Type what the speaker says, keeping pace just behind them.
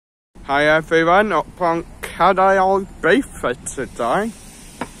Hi everyone, up on Can I Beef for today.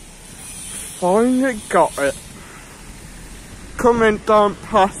 Finally got it. Coming down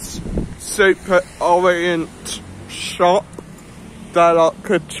past Super Orient shop. They're like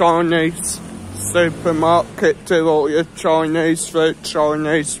a Chinese supermarket, do all your Chinese food,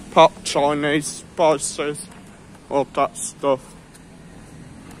 Chinese pop, Chinese spices, all that stuff.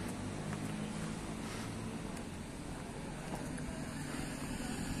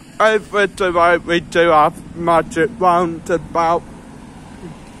 Over the road we do have Magic Roundabout.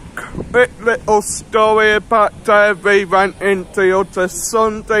 Quick little story about there, we went in the other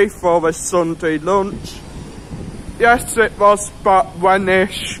Sunday for a Sunday lunch. Yes, it was about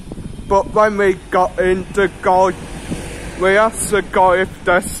 1ish, but when we got in, we asked the guy if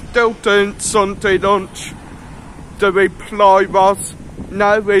they're still doing Sunday lunch. The reply was,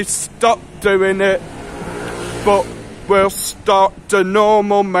 no, we stopped doing it, but we'll start the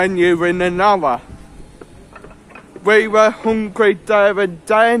normal menu in an hour. We were hungry there and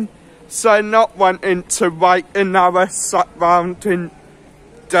then, so not wanting to wait an hour, sat round in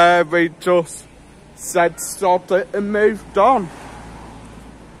there, we just said sod it and moved on.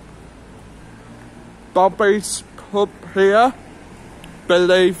 Bobby's pub here,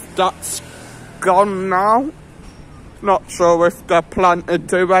 believe that's gone now. Not sure if they plan to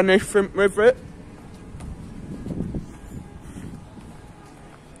do anything with it.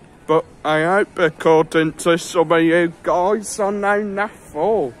 But I hope, according to some of you guys, I know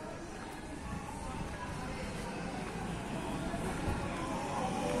naffle.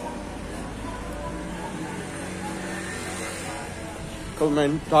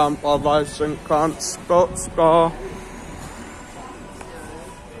 Coming down by Rosencrantz Sports Bar.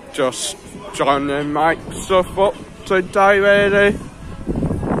 Just trying to make stuff up today, really.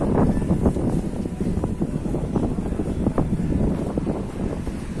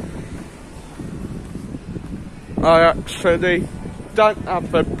 I actually don't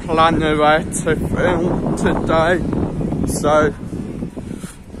have a plan of where to film today, so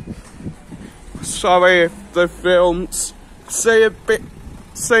sorry if the films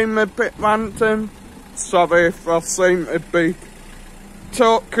seem a bit random. Sorry if I seem to be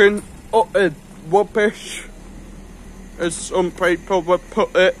talking utter rubbish, as some people would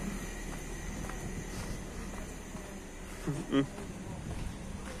put it.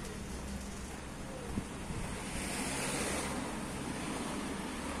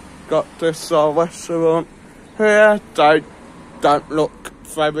 Got this restaurant here, they don't look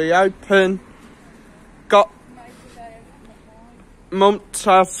very open. Got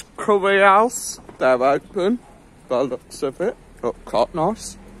Mumtaz Curry House, they're open by the looks of it, look quite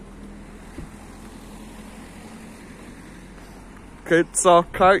nice. Kids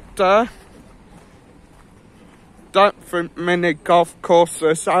Arcade there. Don't think mini golf course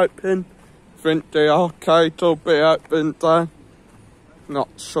is open, think the arcade will be open there. Not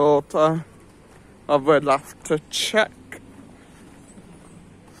sure though, I will have to check.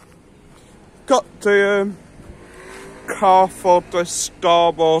 Got the car for the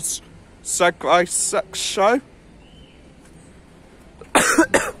Star Wars Segway sex show.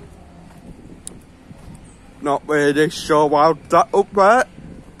 Not really sure how that'll work,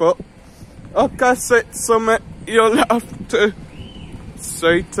 but I guess it's something you'll have to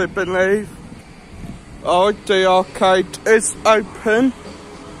see to believe. Oh, the arcade is open.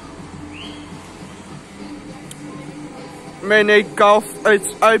 Mini golf is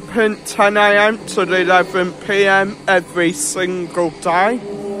open 10 AM to 11 PM every single day.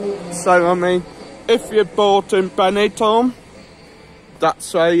 So, I mean, if you're bored in Benidorm,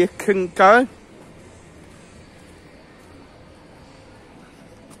 that's where you can go.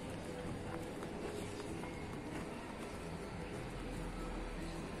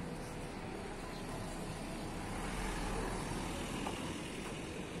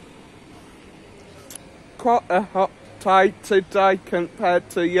 Quite a hot day today compared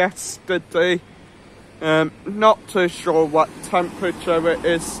to yesterday. Not too sure what temperature it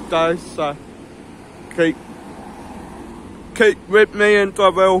is today, so keep with me and I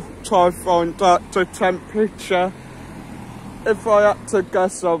will try to find out the temperature. If I had to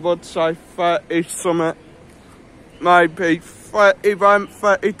guess, I would say 30 something, maybe 31,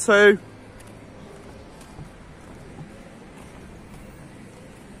 32.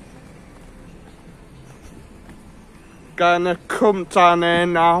 Gonna come down here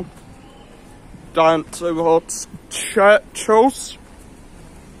now, down towards Churchill's.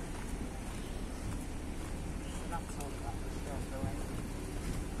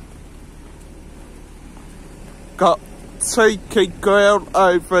 Got Tiki Grill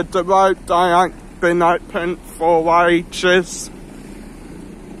over the road, they ain't been open for ages.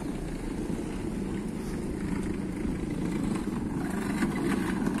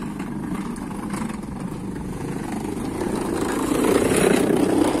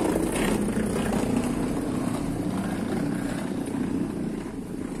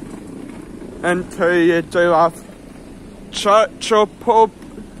 until you do have church or pub.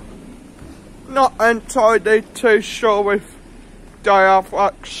 Not entirely too sure if they have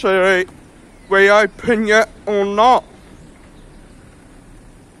actually reopened yet or not.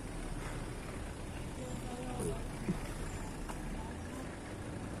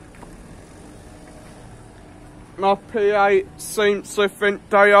 My PA seems to think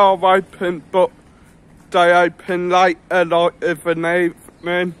they are open, but they open later, like of an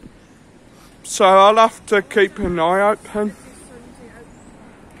evening. So I'll have to keep an eye open.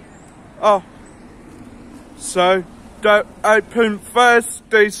 Oh. So they open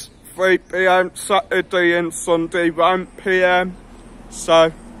Thursdays 3 PM, Saturday and Sunday 1 PM.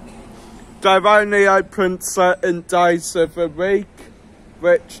 So they're only open certain days of the week,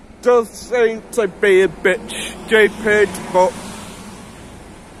 which does seem to be a bit stupid, but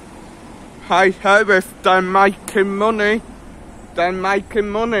hey ho, if they're making money,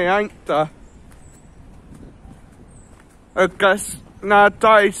 ain't they? I guess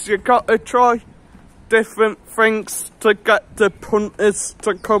nowadays you gotta try different things to get the punters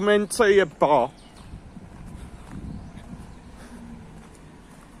to come into your bar.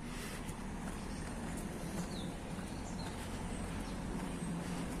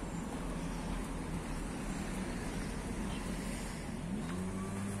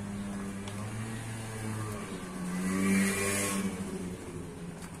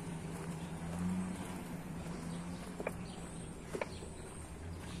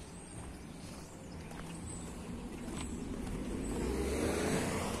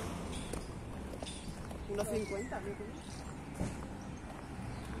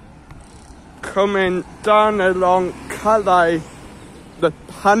 Coming down along Calais, the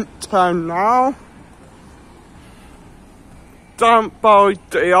Panto now, down by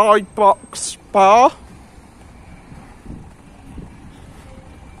the ibrox bar.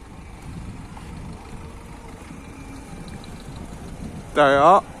 There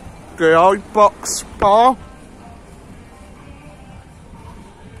are the ibrox bar.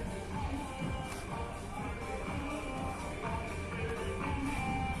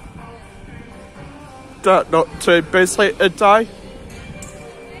 They're not too busy today.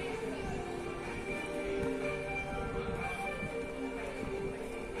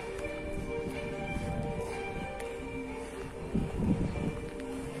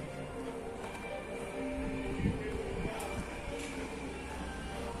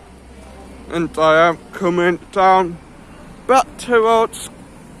 And I am coming down back towards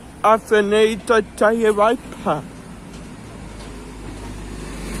Avenida de Europa,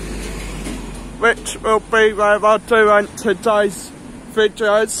 which will be where I do end today's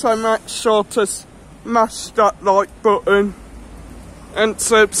video, so make sure to smash that like button and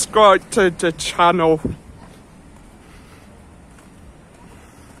subscribe to the channel.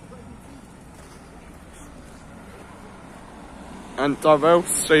 And I will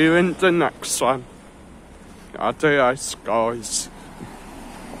see you in the next one. Adios, guys.